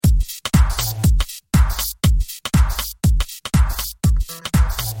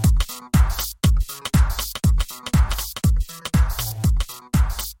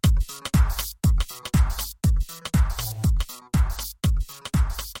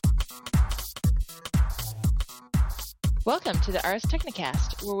Welcome to the Ars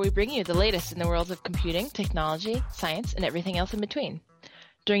Technicast, where we bring you the latest in the worlds of computing, technology, science, and everything else in between.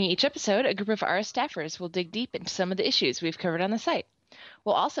 During each episode, a group of Ars staffers will dig deep into some of the issues we've covered on the site.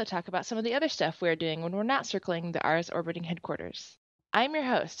 We'll also talk about some of the other stuff we're doing when we're not circling the Ars orbiting headquarters. I'm your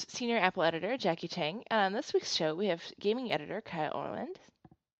host, Senior Apple Editor Jackie Tang, and on this week's show we have Gaming Editor Kyle Orland.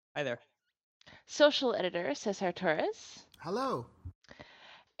 Hi there. Social Editor Cesar Torres. Hello.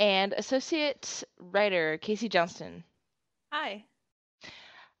 And Associate Writer Casey Johnston. Hi.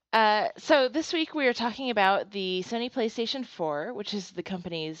 So this week we are talking about the Sony PlayStation 4, which is the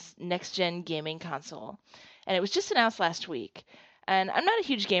company's next-gen gaming console. And it was just announced last week. And I'm not a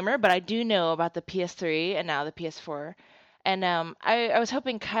huge gamer, but I do know about the PS3 and now the PS4. And I was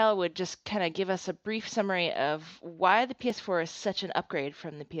hoping Kyle would just kind of give us a brief summary of why the PS4 is such an upgrade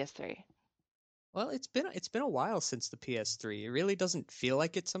from the PS3. Well, it's been a while since the PS3. It really doesn't feel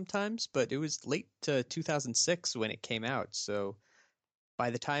like it sometimes, but it was late 2006 when it came out. So by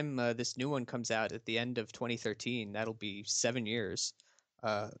the time this new one comes out at the end of 2013, that'll be 7 years.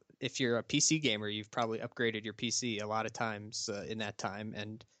 If you're a PC gamer, you've probably upgraded your PC a lot of times in that time.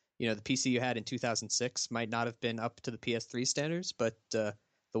 And the PC you had in 2006 might not have been up to the PS3 standards, but the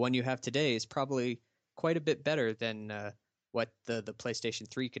one you have today is probably quite a bit better than what the PlayStation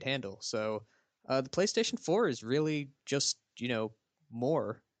 3 could handle. So the PlayStation 4 is really just,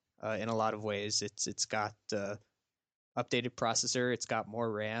 more in a lot of ways. It's got updated processor. It's got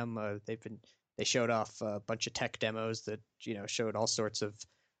more RAM. They showed off a bunch of tech demos that showed all sorts of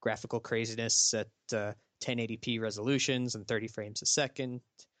graphical craziness at 1080p resolutions and 30 frames a second.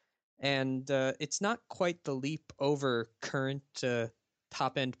 And it's not quite the leap over current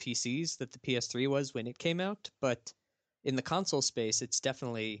top-end PCs that the PS3 was when it came out, but in the console space, it's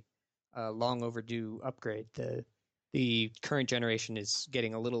definitely a long overdue upgrade. The current generation is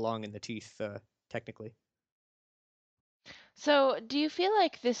getting a little long in the teeth, technically. So, do you feel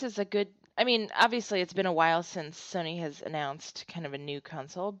like this is a good... I mean, obviously it's been a while since Sony has announced kind of a new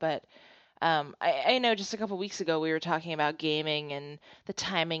console, but I know just a couple weeks ago we were talking about gaming and the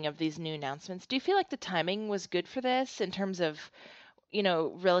timing of these new announcements. Do you feel like the timing was good for this in terms of,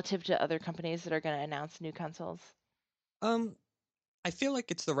 relative to other companies that are going to announce new consoles? I feel like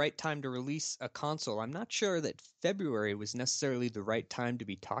it's the right time to release a console. I'm not sure that February was necessarily the right time to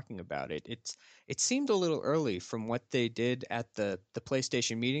be talking about it. It seemed a little early from what they did at the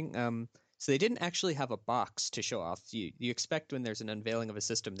PlayStation meeting. So they didn't actually have a box to show off. You expect when there's an unveiling of a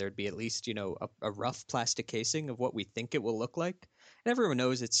system, there'd be at least a rough plastic casing of what we think it will look like. And everyone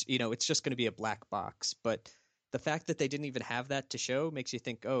knows it's just going to be a black box. But the fact that they didn't even have that to show makes you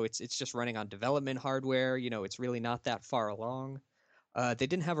think, oh, it's just running on development hardware. It's really not that far along. They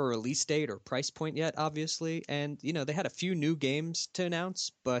didn't have a release date or price point yet, obviously, and they had a few new games to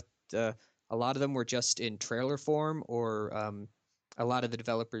announce, but a lot of them were just in trailer form, or a lot of the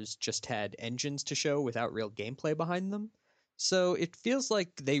developers just had engines to show without real gameplay behind them. So it feels like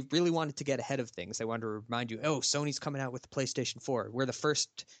they really wanted to get ahead of things. They wanted to remind you, oh, Sony's coming out with the PlayStation 4. We're the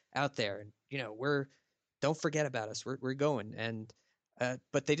first out there, and don't forget about us. We're going, and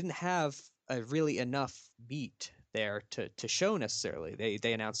but they didn't have really enough meat there to show necessarily.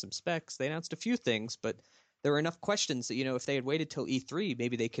 They announced some specs, they announced a few things, but there were enough questions that if they had waited till E3,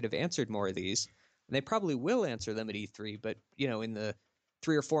 maybe they could have answered more of these. And they probably will answer them at E3, but in the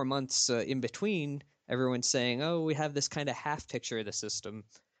 3 or 4 months in between, everyone's saying, oh, we have this kind of half picture of the system.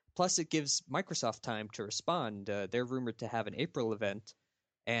 Plus it gives Microsoft time to respond. They're rumored to have an April event,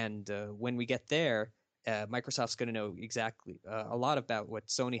 and when we get there, Microsoft's going to know exactly a lot about what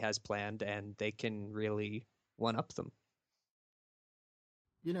Sony has planned, and they can really one-up them.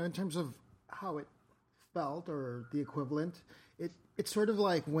 In terms of how it felt or the equivalent, it's sort of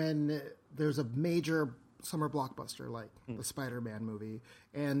like when there's a major summer blockbuster like the Spider-Man movie,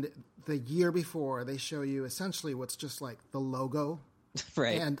 and the year before they show you essentially what's just like the logo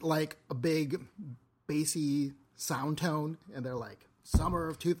right, and like a big bassy sound tone, and they're like summer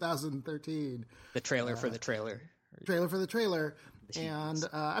of 2013, the trailer for the trailer for the trailer. And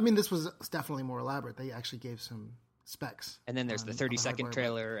I mean, this was definitely more elaborate. They actually gave some specs. And then there's the 30-second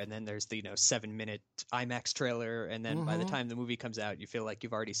trailer, and then there's the 7-minute IMAX trailer, and then by the time the movie comes out, you feel like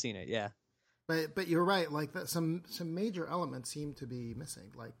you've already seen it. Yeah. But you're right. Like some major elements seem to be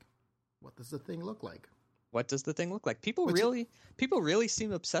missing. Like, what does the thing look like? What does the thing look like? People really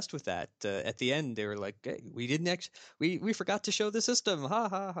seem obsessed with that. At the end, they were like, hey, we forgot to show the system. Ha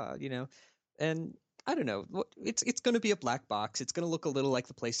ha ha. And I don't know. It's going to be a black box. It's going to look a little like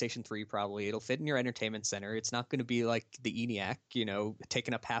the PlayStation 3 probably. It'll fit in your entertainment center. It's not going to be like the ENIAC,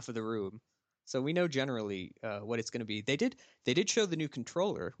 taking up half of the room. So we know generally what it's going to be. They did show the new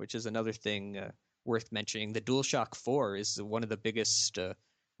controller, which is another thing worth mentioning. The DualShock 4 is one of the biggest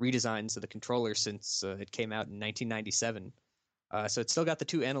redesigns of the controller since it came out in 1997. So it's still got the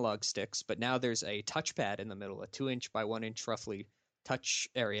two analog sticks, but now there's a touchpad in the middle, a 2-inch by 1-inch roughly touch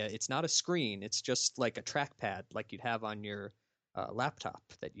area. It's not a screen, it's just like a trackpad like you'd have on your laptop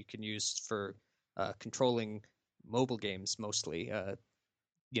that you can use for controlling mobile games mostly,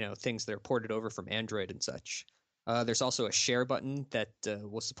 things that are ported over from Android and such. There's also a share button that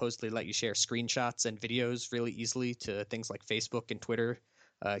will supposedly let you share screenshots and videos really easily to things like Facebook and Twitter.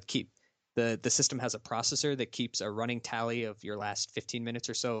 Keep the system has a processor that keeps a running tally of your last 15 minutes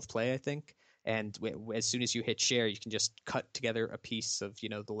or so of play, I think. And as soon as you hit share, you can just cut together a piece of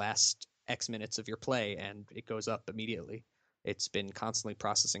the last X minutes of your play, and it goes up immediately. It's been constantly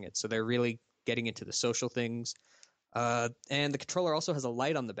processing it, so they're really getting into the social things. And the controller also has a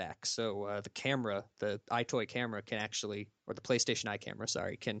light on the back, so the camera, the iToy camera, can actually, or the PlayStation Eye camera,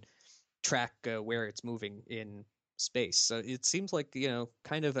 sorry, can track where it's moving in space. So it seems like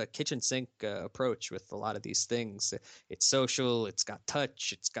kind of a kitchen sink approach with a lot of these things. It's social, it's got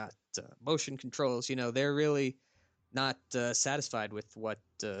touch, it's got motion controls. They're really not satisfied with what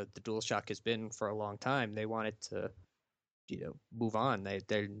the DualShock has been for a long time. They wanted to move on.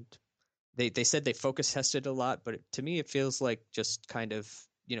 They said they focus tested a lot, but to me it feels like just kind of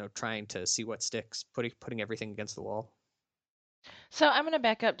trying to see what sticks, putting everything against the wall. So I'm going to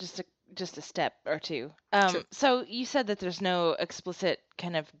back up just a step or two. Sure. So you said that there's no explicit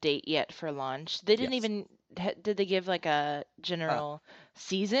kind of date yet for launch. They didn't Yes. even did they give like a general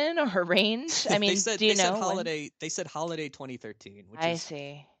season or a range? I mean, do you they said know when? holiday. They said holiday 2013, which I is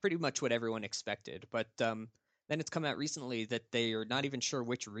see. pretty much what everyone expected. But then it's come out recently that they are not even sure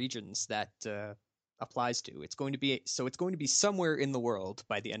which regions that applies to. It's going to be somewhere in the world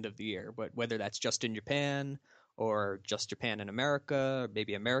by the end of the year. But whether that's just in Japan or just Japan and America, or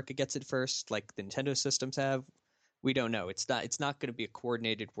maybe America gets it first, like the Nintendo systems have, we don't know. It's not going to be a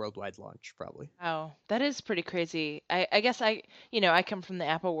coordinated worldwide launch, probably. Wow, that is pretty crazy. I guess I come from the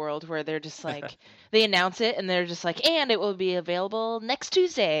Apple world where they're just like they announce it and they're just like, and it will be available next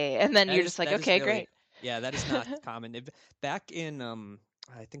Tuesday, and then you're just like, That is okay, really great. that is not common. Back in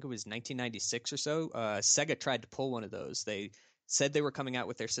I think it was 1996 or so, Sega tried to pull one of those. They said they were coming out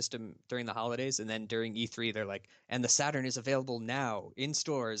with their system during the holidays, and then during E3 they're like, and the Saturn is available now in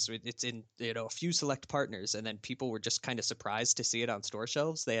stores. It's in a few select partners, and then people were just kind of surprised to see it on store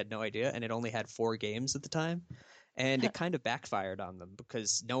shelves. They had no idea, and it only had 4 games at the time. And it kind of backfired on them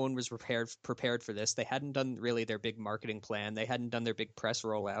because no one was prepared for this. They hadn't done really their big marketing plan. They hadn't done their big press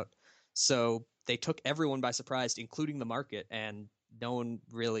rollout. So they took everyone by surprise, including the market, and no one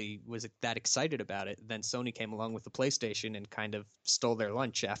really was that excited about it. Then Sony came along with the PlayStation and kind of stole their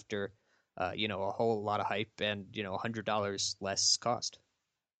lunch after, a whole lot of hype and, $100 less cost.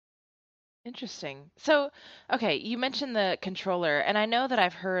 Interesting. So, okay, you mentioned the controller, and I know that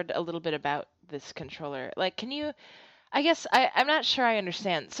I've heard a little bit about this controller. Like, can you, I guess I'm not sure I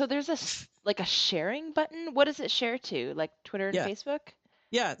understand. So there's like a sharing button. What does it share to? Like Twitter and Yeah. Facebook?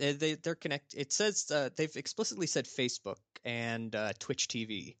 Yeah, they're connected. It says they've explicitly said Facebook and Twitch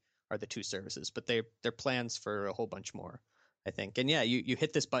TV are the two services, but they're plans for a whole bunch more, I think. And yeah, you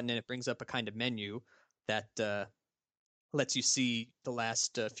hit this button and it brings up a kind of menu that lets you see the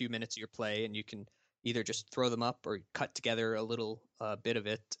last few minutes of your play, and you can either just throw them up or cut together a little bit of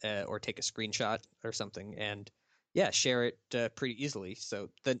it, or take a screenshot or something, and yeah, share it pretty easily. So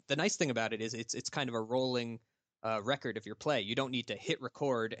the nice thing about it is it's kind of a rolling record of your play. You don't need to hit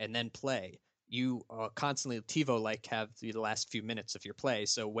record and then play. You constantly TiVo like have the last few minutes of your play.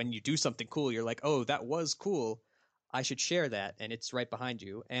 So when you do something cool, you're like, oh, that was cool. I should share that, and it's right behind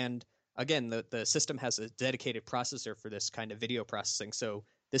you. And again, the system has a dedicated processor for this kind of video processing, so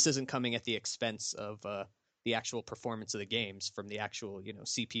this isn't coming at the expense of the actual performance of the games from the actual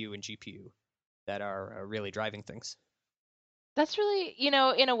CPU and GPU that are really driving things. That's really,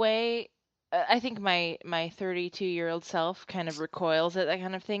 in a way, I think my 32-year-old self kind of recoils at that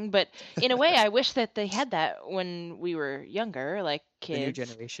kind of thing, but in a way, I wish that they had that when we were younger, like The new kids.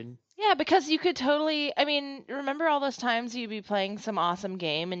 generation. Yeah, because you could totally, I mean, remember all those times you'd be playing some awesome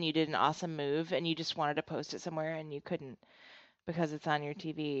game and you did an awesome move and you just wanted to post it somewhere and you couldn't because it's on your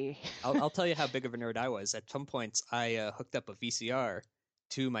TV. I'll tell you how big of a nerd I was. At some points, I hooked up a VCR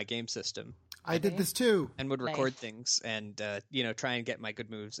to my game system I did this too. and would Nice. record things and try and get my good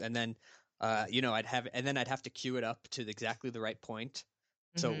moves, and then I'd have to cue it up to exactly the right point.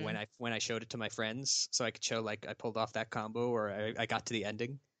 So Mhm. when I showed it to my friends, so I could show like I pulled off that combo or I got to the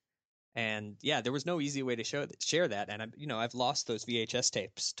ending. And yeah, there was no easy way to share that, and I've lost those VHS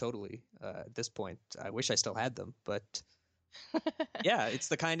tapes totally at this point. I wish I still had them, but Yeah, it's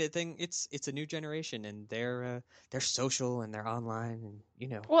the kind of thing. It's a new generation, and they're social and they're online,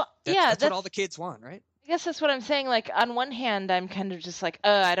 and Well, that's yeah, what all the kids want, right? I guess that's what I'm saying. Like, on one hand, I'm kind of just like,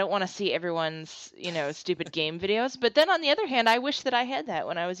 I don't want to see everyone's, stupid game videos. But then on the other hand, I wish that I had that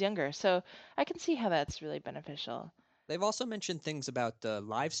when I was younger. So I can see how that's really beneficial. They've also mentioned things about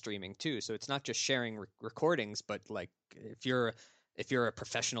live streaming too, so it's not just sharing recordings, but like if you're a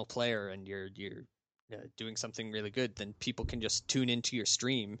professional player and you're doing something really good, then people can just tune into your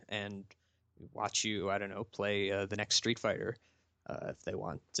stream and watch you, I don't know, play the next Street Fighter if they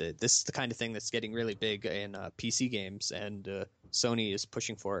want. This is the kind of thing that's getting really big in PC games, and Sony is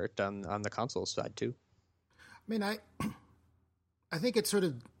pushing for it on the console side too. I mean, I think it sort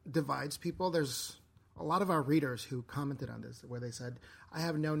of divides people. There's a lot of our readers who commented on this where they said, I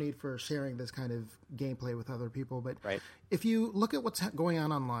have no need for sharing this kind of gameplay with other people. But if you look at what's going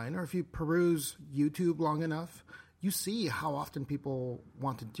on online, or if you peruse YouTube long enough, you see how often people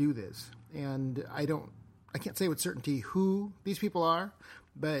want to do this. And I can't say with certainty who these people are,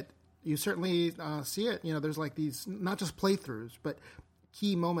 but you certainly see it. There's like these, not just playthroughs, but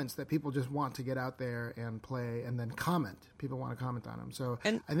key moments that people just want to get out there and play and then comment. People want to comment on them. So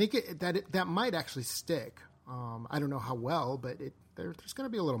I think that might actually stick. I don't know how well, but there's going to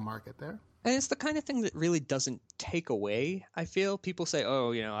be a little market there. And it's the kind of thing that really doesn't take away, I feel. People say,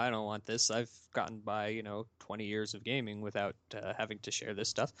 I don't want this. I've gotten by, 20 years of gaming without having to share this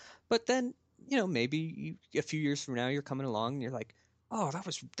stuff. But then, maybe a few years from now, you're coming along and you're like, oh,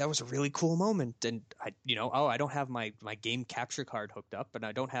 that was a really cool moment. And I don't have my game capture card hooked up, and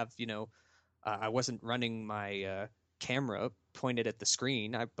I don't have, I wasn't running my camera pointed at the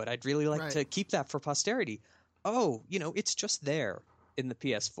screen, but I'd really like to keep that for posterity. Oh, it's just there in the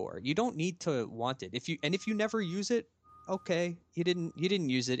PS4. You don't need to want it. If you never use it, okay, you didn't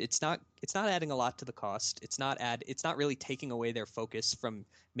use it. It's not adding a lot to the cost. It's not really taking away their focus from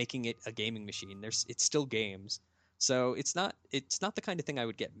making it a gaming machine. It's still games. So it's not the kind of thing I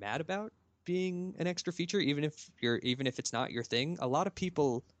would get mad about being an extra feature, even if it's not your thing. A lot of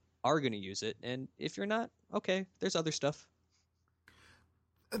people are going to use it, and if you're not, okay, there's other stuff.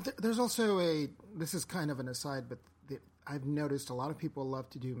 There's also this is kind of an aside, but I've noticed a lot of people love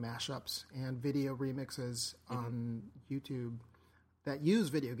to do mashups and video remixes on YouTube that use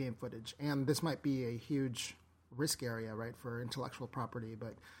video game footage, and this might be a huge risk area, right, for intellectual property,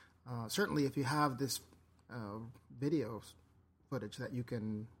 but certainly if you have this video footage that you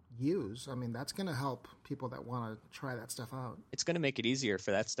can use, I mean, that's going to help people that want to try that stuff out. It's going to make it easier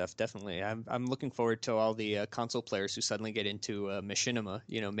for that stuff, definitely. I'm looking forward to all the console players who suddenly get into machinima,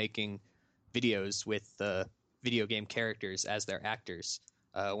 making videos with video game characters as their actors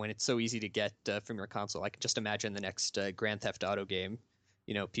when it's so easy to get from your console. I can just imagine the next Grand Theft Auto game,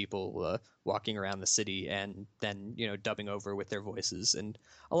 people walking around the city and then, dubbing over with their voices. And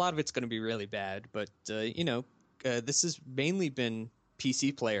a lot of it's going to be really bad, but, this has mainly been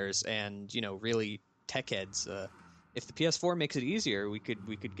PC players and, really tech heads. If the PS4 makes it easier, we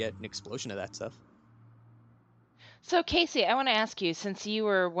could get an explosion of that stuff. So, Casey, I want to ask you, since you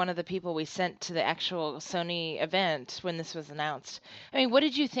were one of the people we sent to the actual Sony event when this was announced, I mean, what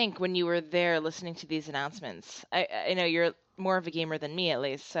did you think when you were there listening to these announcements? I know you're more of a gamer than me, at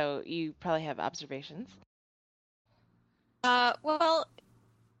least, so you probably have observations. Well,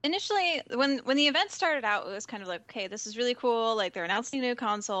 initially, when the event started out, it was kind of like, okay, this is really cool. Like, they're announcing a new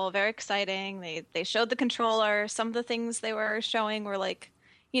console, very exciting. They showed the controller. Some of the things they were showing were like,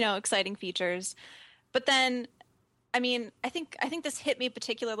 exciting features. But then, I mean, I think this hit me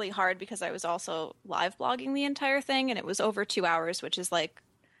particularly hard because I was also live blogging the entire thing, and it was over 2 hours, which is like,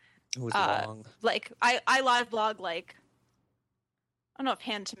 it was long. Like I live blog like, I don't know if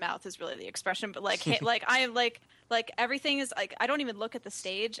hand to mouth is really the expression, but like I am like everything is like, I don't even look at the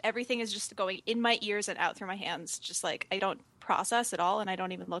stage. Everything is just going in my ears and out through my hands. Just like I don't process at all, and I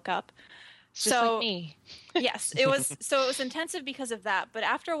don't even look up. Just like me. Yes, it was intensive because of that. But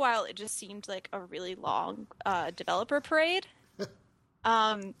after a while, it just seemed like a really long developer parade.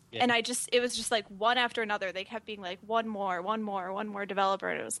 And it was just like one after another. They kept being like one more developer.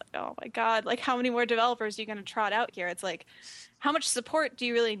 And it was like, oh my God, like how many more developers are you going to trot out here? It's like, how much support do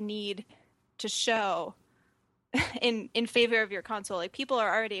you really need to show in favor of your console? Like people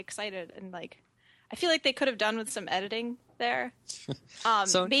are already excited, and like, I feel like they could have done with some editing there.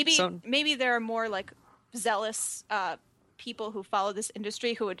 Maybe there are more like zealous people who follow this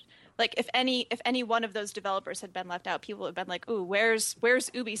industry who would like, if any one of those developers had been left out, people would have been like, ooh, where's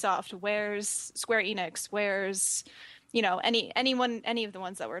Ubisoft? Where's Square Enix? Where's any of the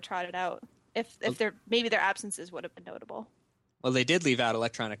ones that were trotted out? If maybe their absences would have been notable. Well, they did leave out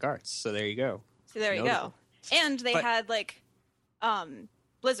Electronic Arts, so there you go. So there you go. And they had like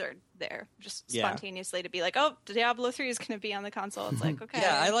Blizzard there, just Yeah. spontaneously to be like, oh, Diablo 3 is going to be on the console. It's like, okay.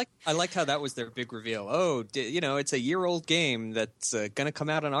 Yeah, I liked how that was their big reveal. Oh, it's a year-old game that's going to come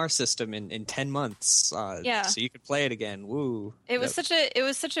out on our system in 10 months. Yeah. So you could play it again. Woo. It was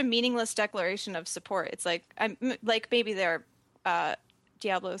such a meaningless declaration of support. It's like, I'm like, maybe there are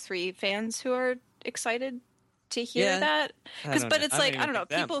Diablo 3 fans who are excited to hear that. But it's like, I don't know,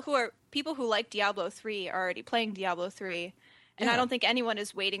 people who like Diablo 3 are already playing Diablo 3. And I don't think anyone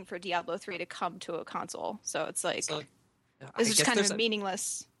is waiting for Diablo 3 to come to a console. So it's like, this is just kind of a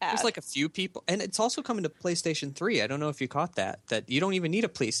meaningless ad. There's like a few people, and it's also coming to PlayStation 3. I don't know if you caught that you don't even need a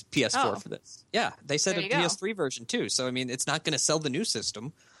PS4 for this. Yeah, they said a PS3 version too. So, I mean, it's not going to sell the new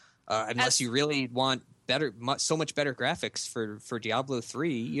system unless you really want so much better graphics for Diablo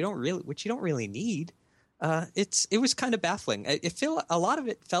 3. Which you don't really need. It was kind of baffling. A lot of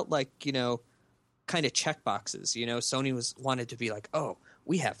it felt like, kind of check boxes. Sony wanted to be like, oh,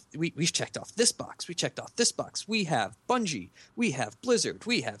 we've checked off this box, we checked off this box, we have Bungie, we have Blizzard,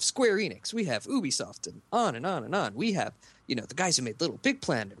 we have Square Enix, we have Ubisoft, and on and on and on. We have the guys who made Little Big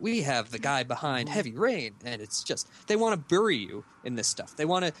Planet, we have the guy behind Heavy Rain, and it's just they want to bury you in this stuff. They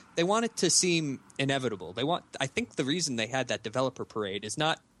want it to seem inevitable. I think the reason they had that developer parade is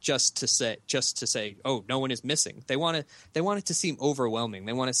not just to say oh, no one is missing. They want it to seem overwhelming.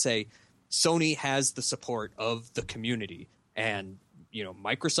 They want to say Sony has the support of the community, and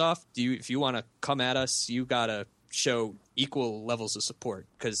Microsoft, if you want to come at us, you gotta show equal levels of support,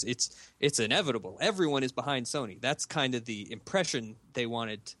 because it's inevitable. Everyone is behind Sony. That's kind of the impression they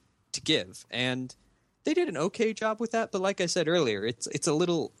wanted to give, and they did an okay job with that. But like I said earlier, it's a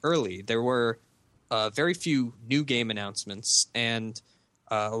little early. There were very few new game announcements, and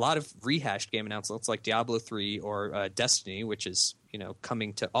a lot of rehashed game announcements like Diablo 3 or Destiny, which is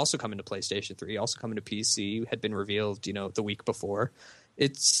coming to PlayStation 3, also coming to PC, had been revealed the week before.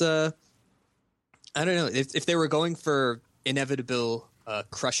 It's I don't know if they were going for inevitable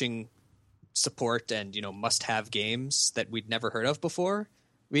crushing support and must-have games that we'd never heard of before,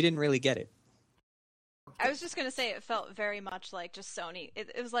 we didn't really get it. I was just gonna say it felt very much like just Sony.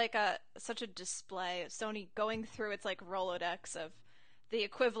 It was like such a display of Sony going through its like Rolodex of the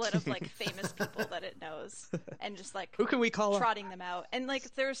equivalent of like famous people that it knows, and just like who can we call trotting them out. And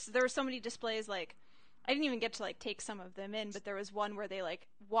like there were so many displays. Like I didn't even get to like take some of them in, but there was one where they like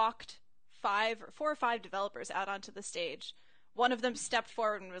walked 4 or 5 developers out onto the stage. One of them stepped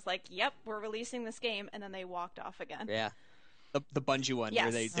forward and was like, "Yep, we're releasing this game," and then they walked off again. Yeah, the Bungie one, yes.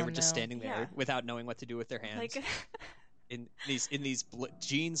 where they were just standing there without knowing what to do with their hands, like in these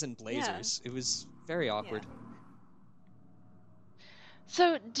jeans and blazers. It was very awkward. Yeah.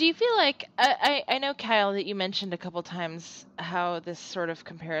 So, do you feel like I know, Kyle, that you mentioned a couple times how this sort of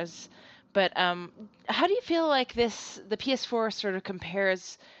compares, but how do you feel like the PS4 sort of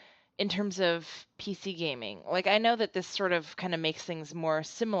compares in terms of PC gaming? Like, I know that this sort of kind of makes things more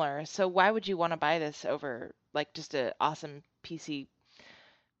similar. So, why would you want to buy this over like just an awesome PC,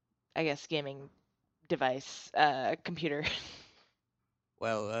 I guess, gaming device, computer?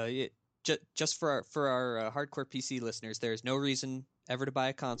 Well, just for our hardcore PC listeners, there's no reason ever to buy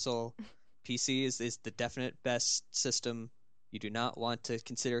a console. PC is the definite best system. You do not want to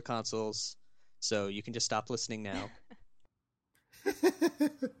consider consoles, so you can just stop listening now.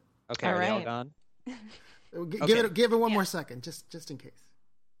 Okay, all are right. they all gone? Give it one more second, just in case.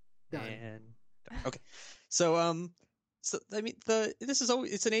 Done. And okay, so I mean this is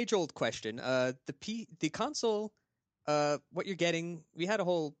always, it's an age-old question. The console, what you're getting, we had a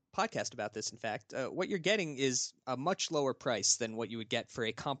whole podcast about this, in fact. What you're getting is a much lower price than what you would get for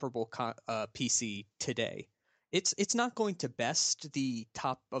a comparable PC today. It's not going to best the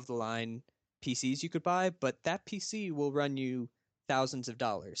top of the line PCs you could buy, but that PC will run you thousands of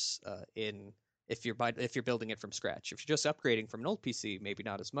dollars if you're building it from scratch. If you're just upgrading from an old PC, maybe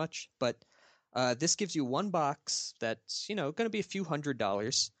not as much, but this gives you one box that's going to be a few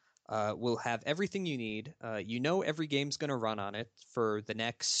 $100s. Will have everything you need. Every game's going to run on it for the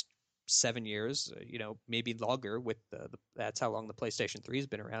next 7 years, maybe longer. With that's how long the PlayStation 3 has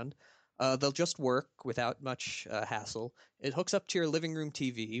been around. They'll just work without much hassle. It hooks up to your living room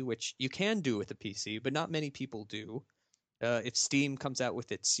TV, which you can do with a PC, but not many people do. If Steam comes out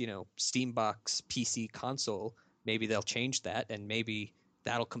with its, Steambox PC console, maybe they'll change that, and maybe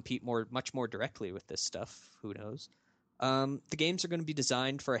that'll compete much more directly with this stuff. Who knows? The games are going to be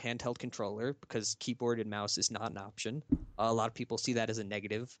designed for a handheld controller because keyboard and mouse is not an option. A lot of people see that as a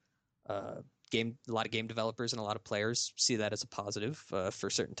negative. A lot of game developers and a lot of players see that as a positive for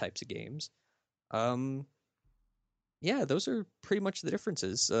certain types of games. Yeah, those are pretty much the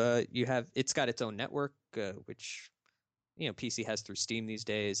differences. It's got its own network, which PC has through Steam these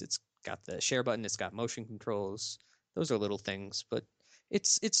days. It's got the share button, it's got motion controls. Those are little things, but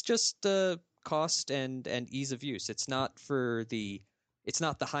it's just cost and ease of use. It's not the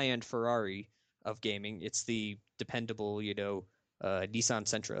high end Ferrari of gaming. It's the dependable, Nissan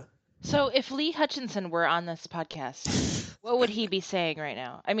Sentra. So if Lee Hutchinson were on this podcast, what would he be saying right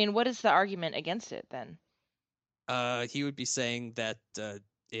now? I mean, what is the argument against it then? He would be saying that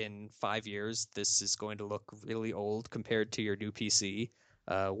in 5 years, this is going to look really old compared to your new PC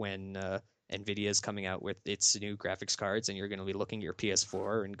when NVIDIA is coming out with its new graphics cards, and you're going to be looking at your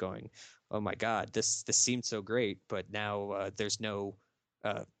PS4 and going, "Oh my God, this seemed so great, but now there's no,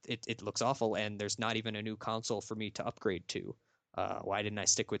 it looks awful, and there's not even a new console for me to upgrade to. Why didn't I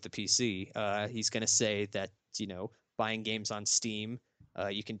stick with the PC?" He's going to say that buying games on Steam,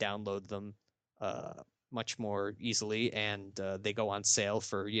 you can download them much more easily, and they go on sale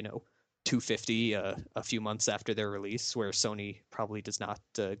for $250 a few months after their release, where Sony probably does not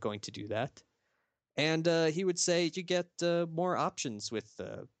going to do that. And he would say you get more options with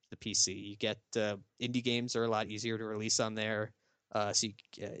the PC. You get indie games are a lot easier to release on there, so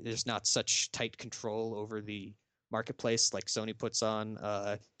there's not such tight control over the marketplace like Sony puts on.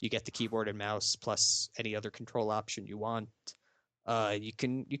 You get the keyboard and mouse plus any other control option you want. You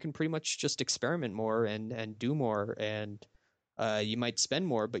can pretty much just experiment more and do more, and you might spend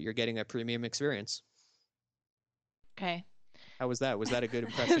more, but you're getting a premium experience. Okay. How was that? Was that a good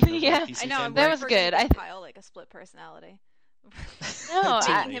impression? Yeah, I know. That was good. I Kyle like a split personality. No,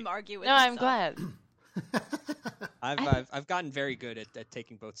 Taking him argue with. No, I'm himself. glad. I've gotten very good at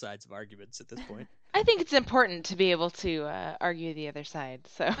taking both sides of arguments at this point. I think it's important to be able to argue the other side.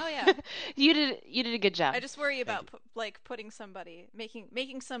 So Oh yeah, you did a good job. I just worry about putting somebody,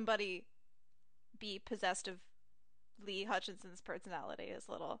 making somebody be possessed of Lee Hutchinson's personality is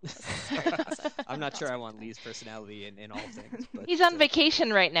a little. I'm not sure I want Lee's personality in all things. But, He's on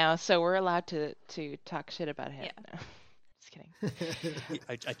vacation right now, so we're allowed to talk shit about him. Yeah. No. Just kidding.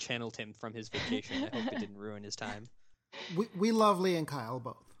 I channeled him from his vacation. I hope it didn't ruin his time. We love Lee and Kyle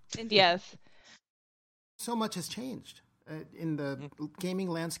both. Indeed. Yes. So much has changed in the gaming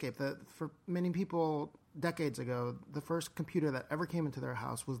landscape. That for many people, decades ago, the first computer that ever came into their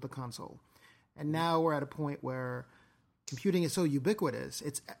house was the console, and now we're at a point where computing is so ubiquitous;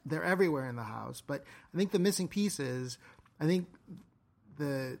 they're everywhere in the house. But I think the missing piece is, I think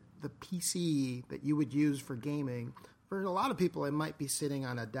the PC that you would use for gaming, for a lot of people, it might be sitting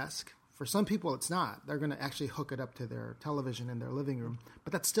on a desk. For some people, it's not. They're going to actually hook it up to their television in their living room.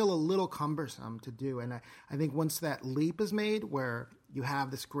 But that's still a little cumbersome to do. And I think once that leap is made where you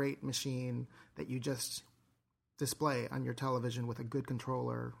have this great machine that you just display on your television with a good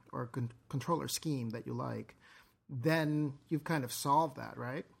controller or a controller scheme that you like, then you've kind of solved that,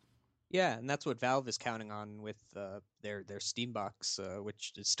 right? Yeah, and that's what Valve is counting on with their Steam box,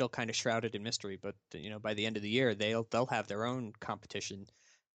 which is still kind of shrouded in mystery. But by the end of the year, they'll have their own competition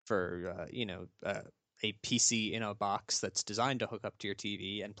for a PC in a box that's designed to hook up to your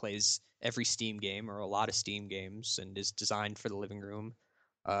TV and plays every Steam game or a lot of Steam games and is designed for the living room.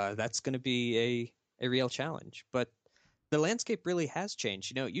 That's going to be a real challenge. But the landscape really has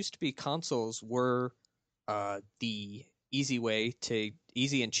changed. It used to be consoles were the easy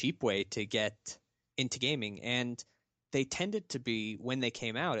and cheap way to get into gaming, and they tended to be, when they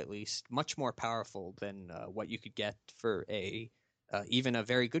came out at least, much more powerful than what you could get for even a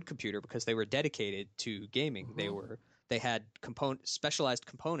very good computer, because they were dedicated to gaming. Mm-hmm. They had specialized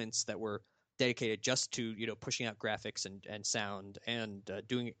components that were dedicated just to pushing out graphics and sound and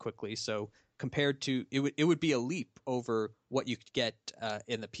doing it quickly. So compared to it would be a leap over what you could get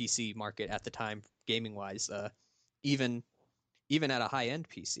in the PC market at the time, gaming wise, even at a high end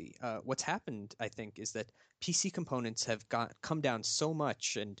PC. What's happened, I think, is that PC components have come down so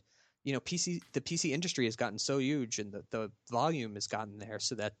much, and the PC industry has gotten so huge, and the volume has gotten there,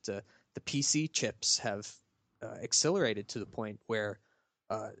 so that the PC chips have accelerated to the point where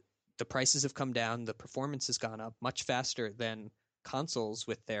the prices have come down, the performance has gone up much faster than consoles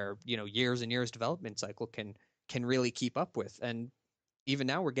with their years and years development cycle can really keep up with. And even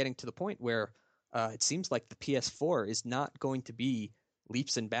now we're getting to the point where it seems like the PS4 is not going to be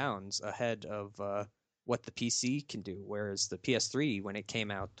leaps and bounds ahead of what the PC can do, whereas the PS3, when it came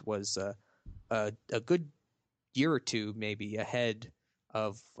out, was a good year or two maybe ahead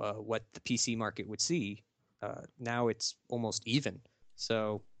of what the PC market would see. Now it's almost even,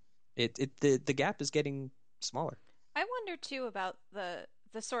 so the gap is getting smaller. I wonder too about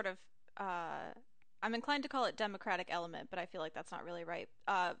the sort of I'm inclined to call it democratic element, but I feel like that's not really right.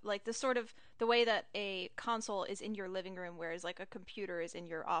 Like the sort of the way that a console is in your living room, whereas like a computer is in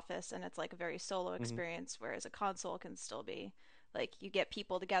your office, and it's like a very solo experience, whereas a console can still be like you get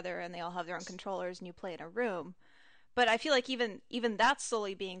people together and they all have their own controllers and you play in a room. But I feel like even that's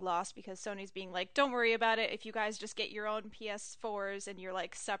slowly being lost because Sony's being like, don't worry about it. If you guys just get your own PS4s and your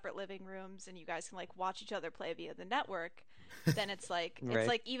like separate living rooms and you guys can like watch each other play via the network, then it's like Right. it's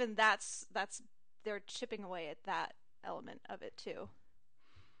like even that's they're chipping away at that element of it too.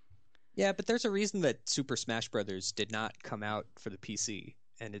 Yeah, but there's a reason that Super Smash Brothers did not come out for the PC,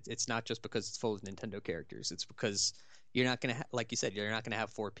 and it's not just because it's full of Nintendo characters. It's because you're not gonna like you said, you're not gonna have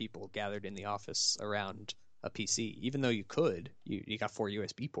 4 people gathered in the office around a PC. Even though you could, you got 4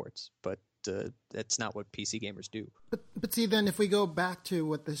 USB ports, but that's not what PC gamers do. But see, then if we go back to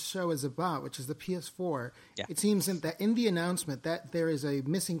what this show is about, which is the PS4, Yeah. it seems that in the announcement that there is a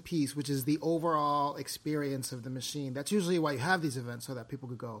missing piece, which is the overall experience of the machine. That's usually why you have these events, so that people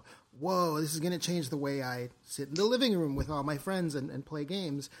could go, whoa, this is going to change the way I sit in the living room with all my friends and play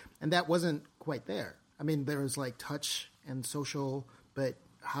games. And that wasn't quite there. I mean, there was like touch and social, but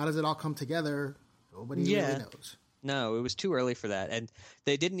how does it all come together? Nobody really knows. No, it was too early for that, and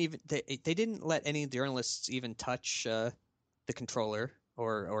they didn't let any journalists even touch the controller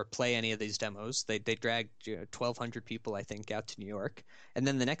or play any of these demos. They dragged 1,200 people, I think, out to New York, and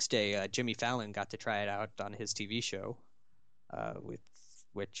then the next day, Jimmy Fallon got to try it out on his TV show, with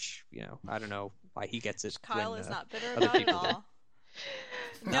which I don't know why he gets it. Kyle when, is not bitter other about it people at don't. all.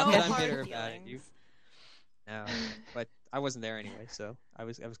 Not No that I'm hard bitter about it. feelings. No, but I wasn't there anyway, so I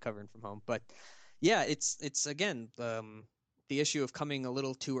was covering from home. But yeah, it's again the issue of coming a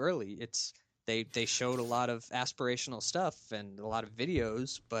little too early. It's they showed a lot of aspirational stuff and a lot of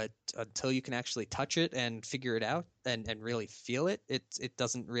videos, but until you can actually touch it and figure it out and really feel it, it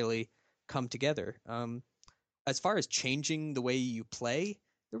doesn't really come together. As far as changing the way you play,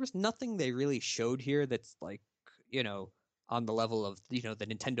 there was nothing they really showed here that's like, on the level of, the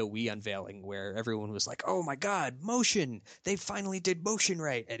Nintendo Wii unveiling where everyone was like, oh my God, motion! They finally did motion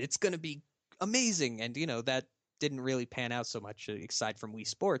right, and it's going to be amazing. And, that didn't really pan out so much aside from Wii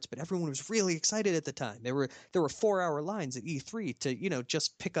Sports, but everyone was really excited at the time. There were 4-hour lines at E3 to,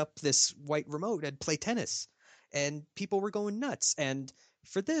 just pick up this white remote and play tennis. And people were going nuts. And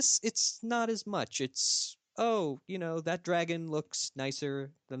for this, it's not as much. It's, that dragon looks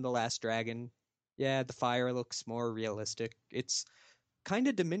nicer than the last dragon. Yeah, the fire looks more realistic. It's kind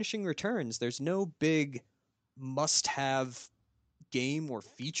of diminishing returns. There's no big must-have game or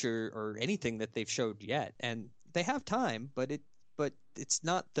feature or anything that they've showed yet. And they have time, but it's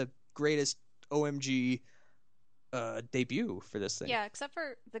not the greatest OMG debut for this thing. Yeah, except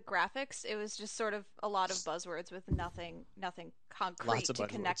for the graphics, it was just sort of a lot of buzzwords with nothing concrete to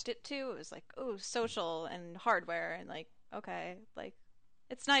connect it to. It was like, oh, social and hardware, and like, okay, like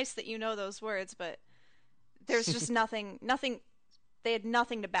it's nice that you know those words, but there's just nothing. They had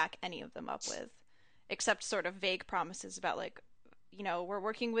nothing to back any of them up with, except sort of vague promises about like, we're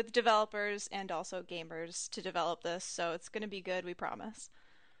working with developers and also gamers to develop this, so it's going to be good, we promise.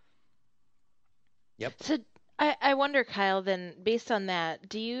 Yep. So I wonder, Kyle, then based on that,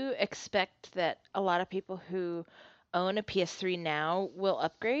 do you expect that a lot of people who own a PS3 now will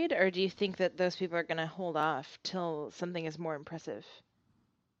upgrade, or do you think that those people are going to hold off till something is more impressive?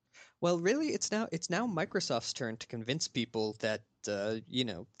 Well, really, it's now Microsoft's turn to convince people that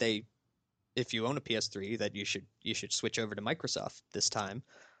if you own a PS3, that you should switch over to Microsoft this time.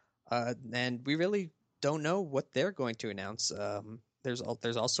 And we really don't know what they're going to announce. There's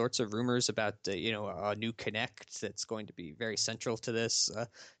all sorts of rumors about a new Kinect that's going to be very central to this.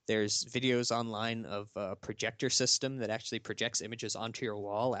 There's videos online of a projector system that actually projects images onto your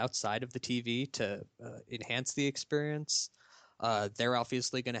wall outside of the TV to enhance the experience. They're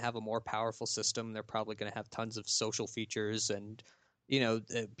obviously going to have a more powerful system. They're probably going to have tons of social features, and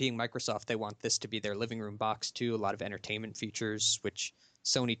being Microsoft, they want this to be their living room box too. A lot of entertainment features, which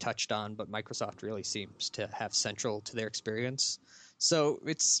Sony touched on, but Microsoft really seems to have central to their experience. So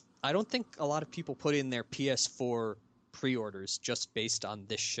I don't think a lot of people put in their PS4 pre-orders just based on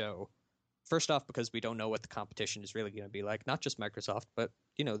this show. First off, because we don't know what the competition is really going to be like. Not just Microsoft, but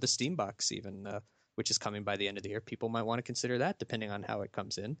the Steam box even, which is coming by the end of the year. People might want to consider that depending on how it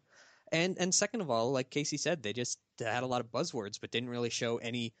comes in. And second of all, like Casey said, they just had a lot of buzzwords, but didn't really show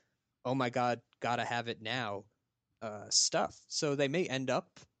any, oh my God, gotta have it now stuff. So they may end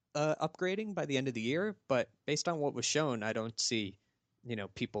up upgrading by the end of the year, but based on what was shown, I don't see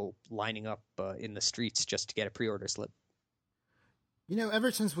people lining up in the streets just to get a pre-order slip.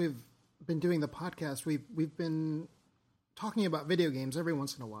 Ever since we've been doing the podcast, we've been talking about video games every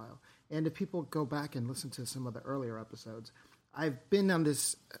once in a while. And if people go back and listen to some of the earlier episodes, I've been on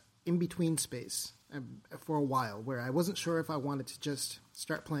this in-between space for a while where I wasn't sure if I wanted to just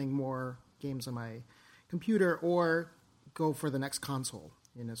start playing more games on my computer or go for the next console.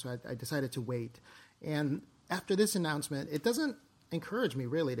 So I decided to wait. And after this announcement, it doesn't encourage me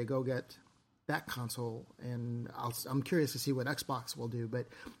really to go get that console, and I'm curious to see what Xbox will do. But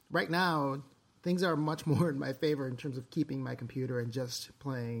right now, things are much more in my favor in terms of keeping my computer and just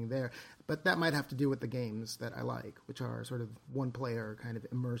playing there. But that might have to do with the games that I like, which are sort of one-player kind of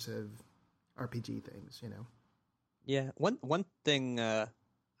immersive RPG things, Yeah, one thing I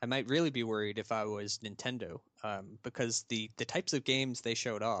might really be worried if I was Nintendo, because the types of games they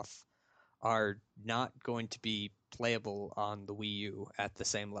showed off are not going to be playable on the Wii U at the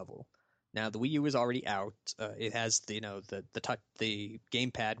same level. Now the Wii U is already out. It has the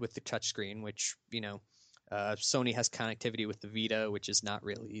gamepad with the touchscreen, which Sony has connectivity with the Vita, which is not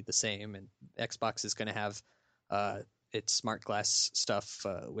really the same, and Xbox is going to have its smart glass stuff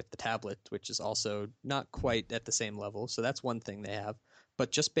with the tablet, which is also not quite at the same level. So that's one thing they have.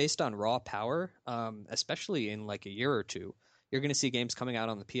 But just based on raw power, especially in like a year or two, you're going to see games coming out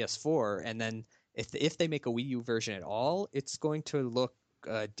on the PS4, and then if they make a Wii U version at all, it's going to look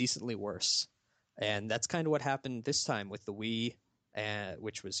decently worse. And that's kind of what happened this time with the Wii,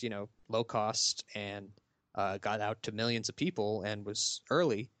 which was low cost and got out to millions of people and was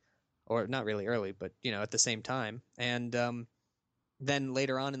early, or not really early, but at the same time. And then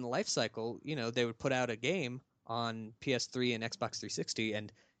later on in the life cycle, they would put out a game on PS3 and Xbox 360,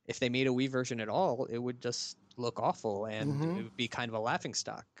 and if they made a Wii version at all, it would just look awful, and it would be kind of a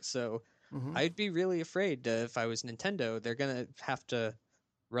laughingstock. So I'd be really afraid if I was Nintendo, they're going to have to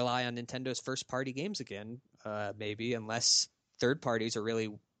rely on Nintendo's first-party games again, maybe, unless third parties are really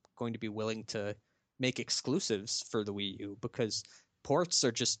going to be willing to make exclusives for the Wii U, because ports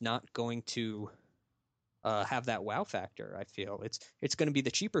are just not going to have that wow factor, I feel. It's going to be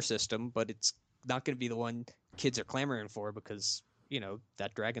the cheaper system, but it's not going to be the one kids are clamoring for because,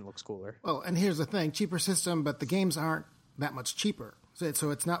 that dragon looks cooler. Well, and here's the thing, cheaper system, but the games aren't that much cheaper.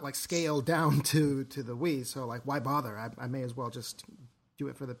 So it's not like scaled down to the Wii, so like why bother? I may as well just do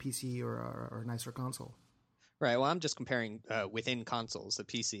it for the PC or a nicer console. Right. Well, I'm just comparing within consoles. The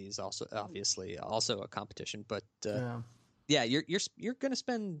PC is also obviously also a competition, but yeah, you're going to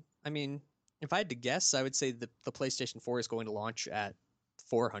spend. I mean, if I had to guess, I would say the PlayStation 4 is going to launch at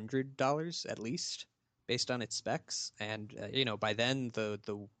 $400 at least, based on its specs, and by then the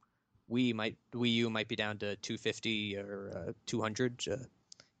Wii U might be down to $250 or $200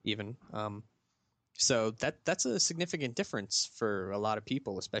 even. So that's a significant difference for a lot of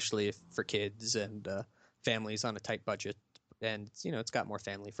people, especially for kids and families on a tight budget. And it's got more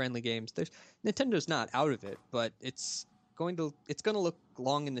family-friendly games. Nintendo's not out of it, but it's going to look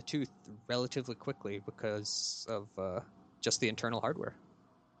long in the tooth relatively quickly because of just the internal hardware.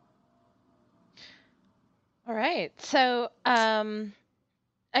 All right. So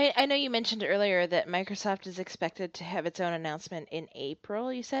I know you mentioned earlier that Microsoft is expected to have its own announcement in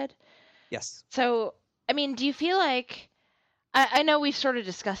April, you said? Yes. So, I mean, do you feel like I know we've sort of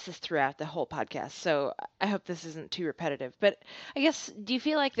discussed this throughout the whole podcast, so I hope this isn't too repetitive, but I guess, do you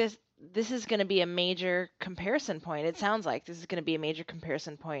feel like this is going to be a major comparison point? It sounds like this is going to be a major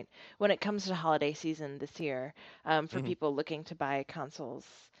comparison point when it comes to holiday season this year for people looking to buy consoles.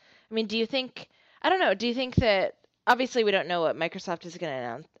 I mean, do you think that, obviously we don't know what Microsoft is going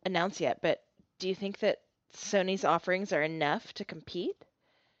to announce yet, but do you think that Sony's offerings are enough to compete?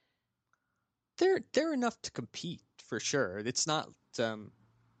 They're enough to compete for sure. It's not.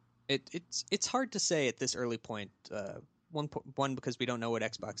 It's hard to say at this early point. One because we don't know what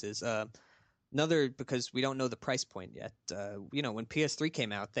Xbox is. Another because we don't know the price point yet. When PS3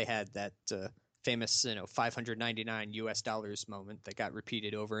 came out, they had that famous $599 moment that got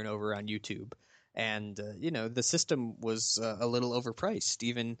repeated over and over on YouTube, and the system was a little overpriced,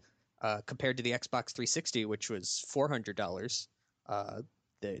 even compared to the Xbox 360, which was $400.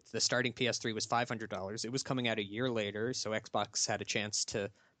 The starting PS3 was $500. It was coming out a year later, so Xbox had a chance to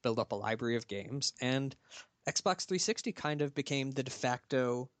build up a library of games, and Xbox 360 kind of became the de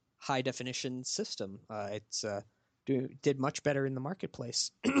facto high-definition system. Did much better in the marketplace.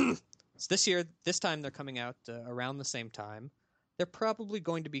 So this time they're coming out around the same time. They're probably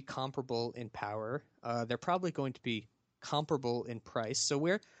going to be comparable in power. They're probably going to be comparable in price. So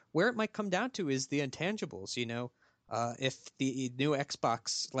where it might come down to is the intangibles, if the new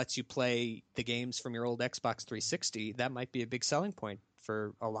Xbox lets you play the games from your old Xbox 360, that might be a big selling point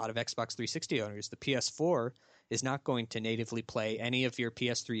for a lot of Xbox 360 owners. The PS4 is not going to natively play any of your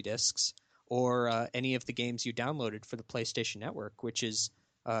PS3 discs or any of the games you downloaded for the PlayStation Network, which is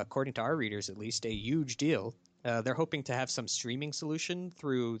according to our readers at least, a huge deal. They're hoping to have some streaming solution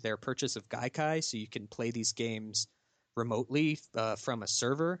through their purchase of Gaikai, so you can play these games remotely from a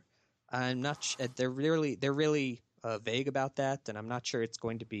server. I'm not. They're really vague about that, and I'm not sure it's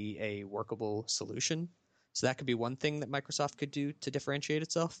going to be a workable solution. So that could be one thing that Microsoft could do to differentiate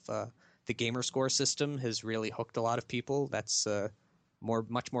itself. The gamer score system has really hooked a lot of people. That's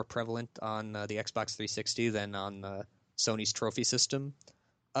much more prevalent on the Xbox 360 than on Sony's trophy system.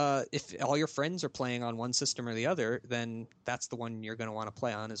 If all your friends are playing on one system or the other, then that's the one you're going to want to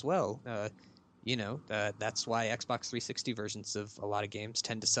play on as well. That's why Xbox 360 versions of a lot of games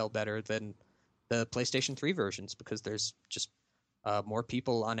tend to sell better than the PlayStation 3 versions, because there's just more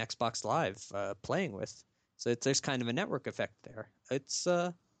people on Xbox Live playing with. So there's kind of a network effect there. It's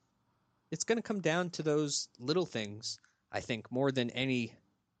going to come down to those little things, I think, more than any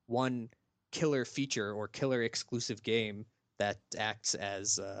one killer feature or killer exclusive game that acts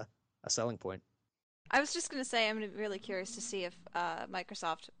as a selling point. I was just going to say, I'm really curious to see if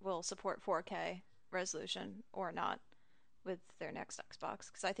Microsoft will support 4K resolution or not with their next Xbox,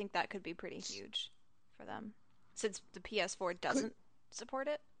 because I think that could be pretty huge for them, since the PS4 doesn't support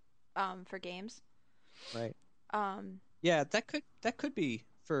it for games. Right. Yeah, that could be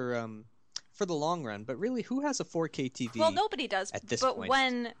for the long run, but really, who has a 4K TV? Well, nobody does. At this but point?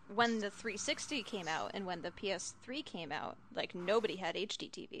 when the 360 came out and when the PS3 came out, like, nobody had HD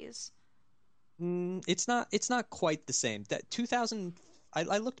TVs. It's not quite the same. That 2000,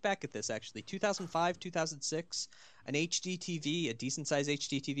 I looked back at this actually. 2005, 2006, an HD TV, a decent sized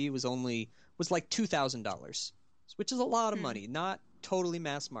HD TV was like $2,000, which is a lot of money. Not totally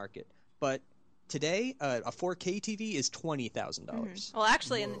mass market, but today a 4K TV is $20,000. Well,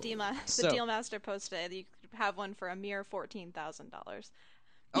 actually, in the Dealmaster post today, you could have one for a mere $14,000.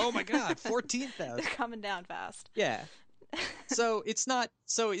 Oh my God, 14,000! They're coming down fast. Yeah. So it's not.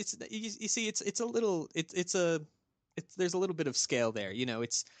 So it's you see, it's a little. There's a little bit of scale there.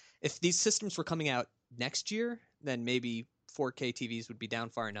 It's if these systems were coming out next year, then maybe 4K TVs would be down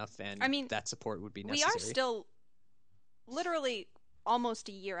far enough, and that support would be necessary. We are still literally almost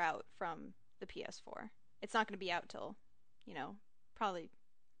a year out from the PS4. It's not going to be out till,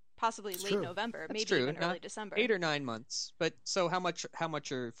 possibly late November, That's maybe true. even early December. 8 or 9 months. But so how much are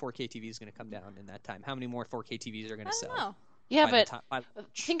 4K TVs going to come down in that time? How many more 4K TVs are going to sell? I don't know. Yeah, but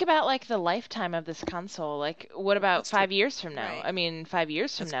think about like the lifetime of this console. Like, what about 5 years from now? Right. I mean, 5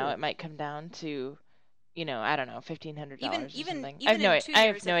 years from now, true. it might come down to, I don't know, $1,500 or something. Even I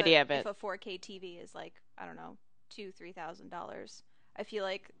have no idea. But if a 4K TV is like, I don't know, $2,000-$3,000, I feel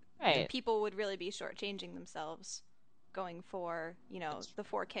like right. people would really be shortchanging themselves going for, the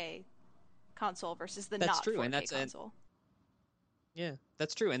 4K console versus the not 4K console. Yeah,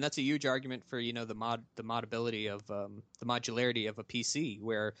 that's true, and that's a huge argument for the modularity of a PC,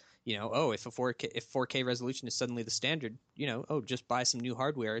 where if 4K resolution is suddenly the standard, just buy some new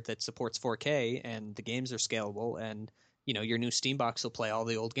hardware that supports 4K and the games are scalable, and your new Steam box will play all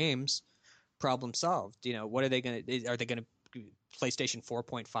the old games. Problem solved. What are they going to? Are they going to PlayStation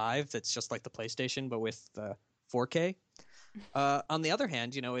 4.5? That's just like the PlayStation but with 4K. On the other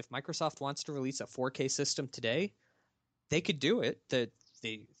hand, if Microsoft wants to release a 4K system today, they could do it.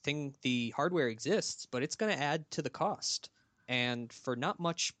 The hardware exists, but it's going to add to the cost, and for not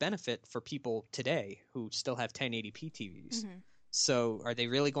much benefit for people today who still have 1080p TVs. Mm-hmm. So are they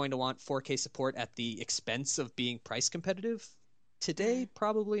really going to want 4K support at the expense of being price competitive? Today,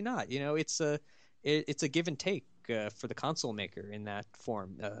 probably not. It's a give and take for the console maker in that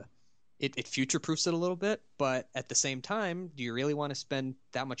form. It future-proofs it a little bit, but at the same time, do you really want to spend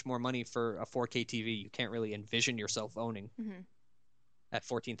that much more money for a 4K TV you can't really envision yourself owning at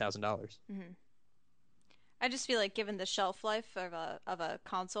 $14,000? Mm-hmm. I just feel like, given the shelf life of a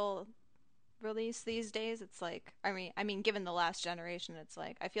console release these days, it's like, I mean, given the last generation, it's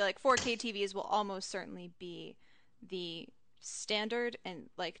like, I feel like 4K TVs will almost certainly be the standard, and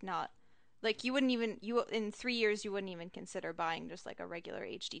like not. Like, in 3 years, you wouldn't even consider buying just like a regular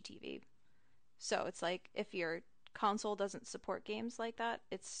HD TV. So it's like, if your console doesn't support games like that,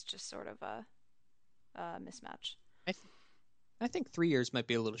 it's just sort of a mismatch. I think 3 years might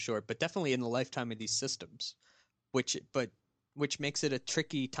be a little short, but definitely in the lifetime of these systems, which makes it a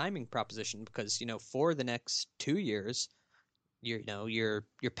tricky timing proposition, because for the next 2 years, you're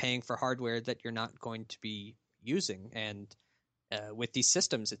paying for hardware that you're not going to be using, and with these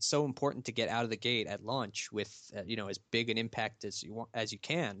systems, it's so important to get out of the gate at launch with as big an impact as you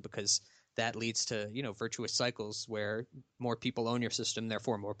can, because that leads to virtuous cycles where more people own your system,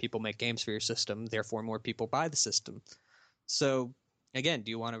 therefore more people make games for your system, therefore more people buy the system. So again,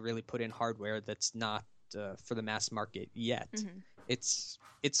 do you want to really put in hardware that's not for the mass market yet? it's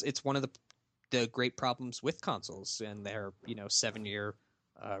one of the great problems with consoles and their 7-year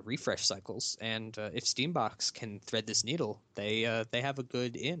refresh cycles. And if Steambox can thread this needle, they have a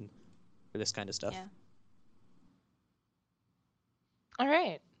good in for this kind of stuff. Yeah. All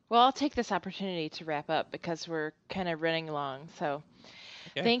right. Well, I'll take this opportunity to wrap up because we're kind of running along. So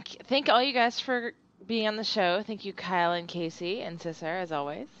Okay. thank all you guys for being on the show. Thank you, Kyle and Casey and Cesar, as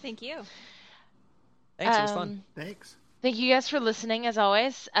always. Thank you. Thanks, it was fun. Thanks. Thank you guys for listening, as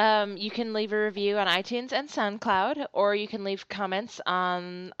always. You can leave a review on iTunes and SoundCloud, or you can leave comments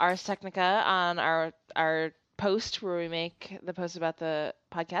on Ars Technica on our post where we make the post about the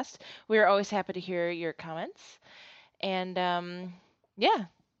podcast. We are always happy to hear your comments. And yeah.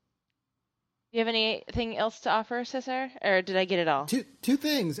 Do you have anything else to offer, Cesar? Or did I get it all? Two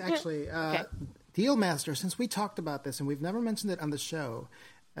things, actually. Okay. Deal Master, since we talked about this and we've never mentioned it on the show,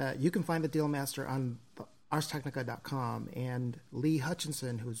 you can find the Deal Master on arstechnica.com, and Lee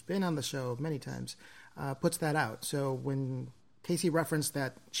Hutchinson, who's been on the show many times, puts that out. So when Casey referenced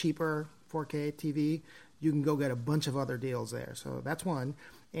that cheaper 4K TV, you can go get a bunch of other deals there. So that's one.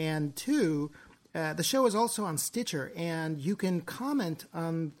 And two, the show is also on Stitcher, and you can comment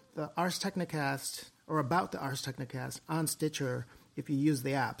on the Ars Technicast or about the Ars Technicast on Stitcher if you use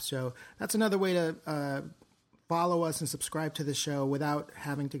the app. So that's another way to follow us and subscribe to the show without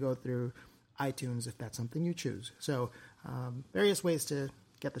having to go through iTunes if that's something you choose. So various ways to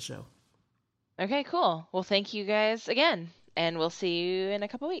get the show. Okay, cool. Well, thank you guys again, and we'll see you in a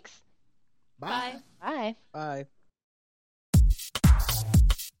couple weeks. Bye. Bye. Bye.